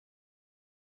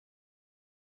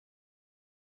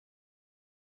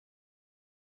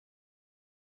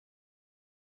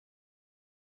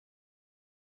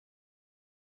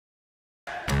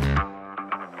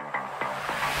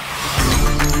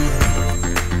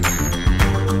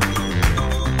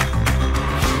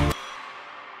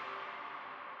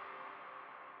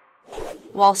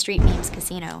Wall Street Memes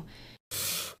Casino,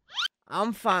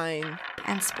 I'm fine,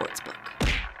 and Sportsbook.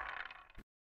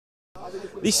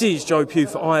 This is Joe Pugh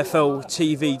for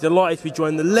IFLTV. Delighted to be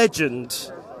joined the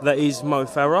legend that is Mo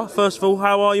Farah. First of all,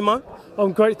 how are you, Mo?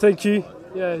 I'm great, thank you.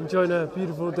 Yeah, enjoying a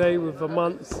beautiful day with a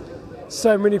month.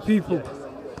 So many people.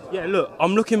 Yeah, look,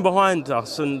 I'm looking behind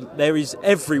us and there is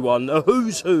everyone, a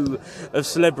who's who of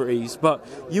celebrities, but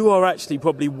you are actually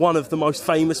probably one of the most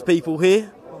famous people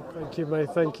here. Oh, thank you, mate,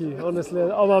 thank you. Honestly,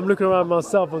 I'm looking around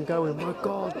myself and going, my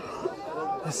God,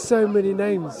 there's so many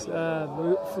names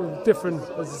from different,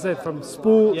 as I said, from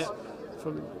sports,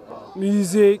 from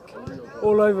music,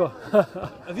 all over.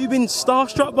 Have you been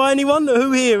starstruck by anyone?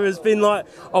 Who here has been like,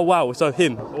 oh wow, so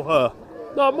him or her?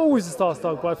 No, I'm always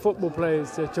starstruck by football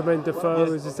players. Jermaine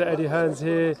Defoe, as you said, Eddie Hearn's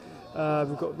here.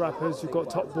 We've got rappers, we've got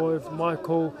Top Boy,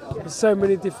 Michael. There's so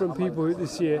many different people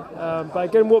this year. But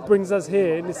again, what brings us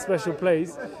here in this special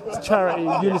place is charity,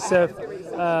 UNICEF,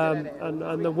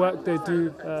 and the work they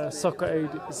do. Soccer aid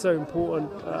is so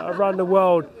important around the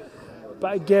world.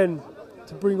 But again,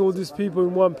 to bring all these people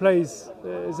in one place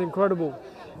is incredible.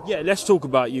 Yeah, let's talk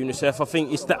about UNICEF. I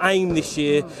think it's the aim this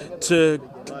year to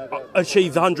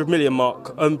achieve the 100 million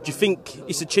mark. Do you think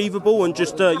it's achievable? And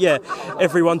just,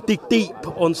 everyone dig deep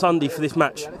on Sunday for this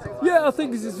match. Yeah, I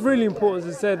think it's really important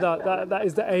to say that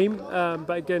is the aim.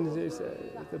 But again, it's,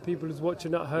 the people who's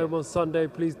watching at home on Sunday,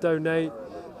 please donate.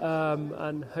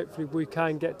 And hopefully we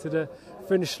can get to the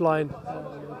finish line.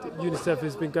 UNICEF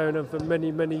has been going on for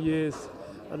many, many years.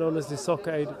 And honestly,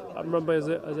 Soccer Aid, I remember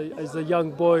as a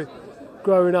young boy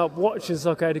growing up watching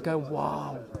Soccer Aid, going,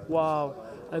 wow.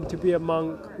 And to be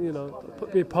among,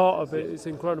 be a part of it, it's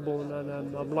incredible.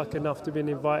 And I'm lucky enough to be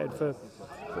invited for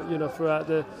throughout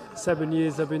the 7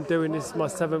 years I've been doing this, my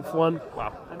 7th one.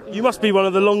 Wow. You must be one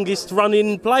of the longest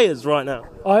running players right now.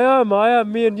 I am.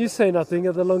 Me and Usyk, I think,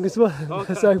 are the longest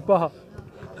one so far.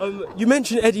 You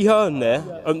mentioned Eddie Hearn there.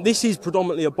 This is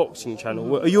predominantly a boxing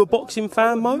channel. Are you a boxing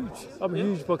fan, Mo? I'm a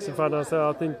huge boxing fan. So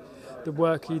I think the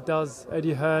work he does,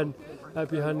 Eddie Hearn,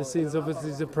 behind the scenes,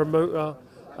 obviously he's a promoter.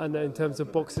 And in terms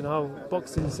of boxing, how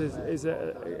boxing is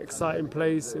an exciting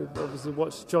place. Obviously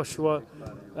watch Joshua.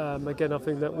 Again, I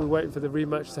think that we're waiting for the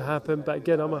rematch to happen. But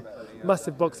again, I'm a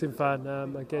massive boxing fan.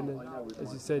 Again,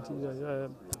 as you said,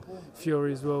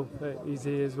 Fury as well. He's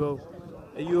here as well.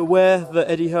 Are you aware that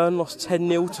Eddie Hearn lost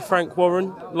 10-0 to Frank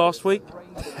Warren last week?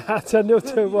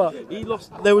 10-0 to what? He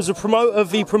lost. There was a promoter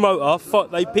v promoter.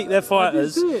 They picked their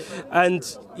fighters, and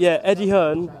Eddie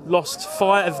Hearn lost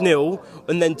 5-0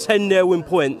 and then 10-0 in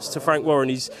points to Frank Warren,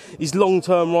 his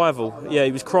long-term rival. Yeah,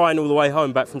 he was crying all the way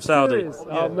home back from Saudi.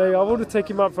 Oh, mate, I would have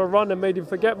taken him out for a run and made him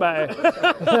forget about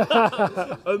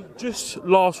it. Just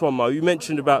last one, Mo. You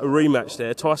mentioned about a rematch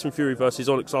there, Tyson Fury versus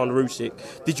Alexander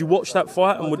Usyk. Did you watch that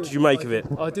fight, and what did you make of it?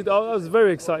 I did. It was a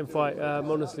very exciting fight,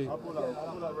 honestly.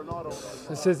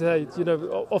 It says, hey,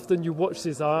 often you watch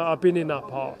this. I've been in that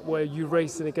part where you're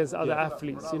racing against other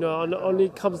athletes, and only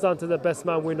comes down to the best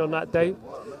man win on that day.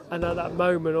 And at that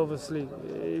moment, obviously,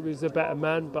 he was a better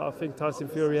man. But I think Tyson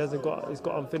Fury he's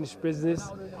got unfinished business.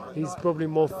 He's probably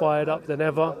more fired up than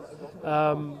ever.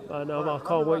 And I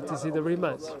can't wait to see the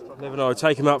rematch. Never know.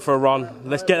 Take him out for a run.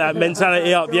 Let's get that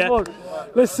mentality up, yeah? Come on.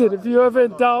 Listen, if you're ever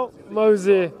in doubt,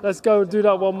 Mosey, let's go and do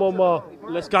that one more mile.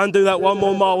 Let's go and do that one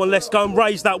more mile, and let's go and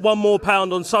raise that £1 more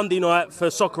on Sunday night for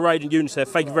Soccer Aid and UNICEF.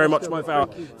 Thank you very much, Mo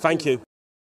Farah. Thank you.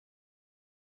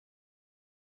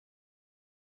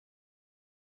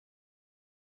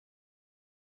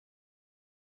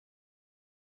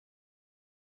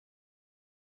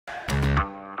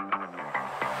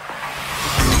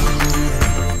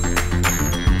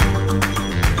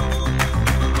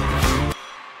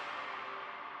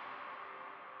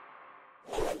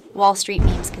 Wall Street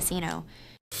Memes Casino,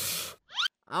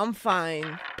 I'm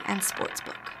fine, and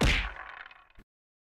Sportsbook.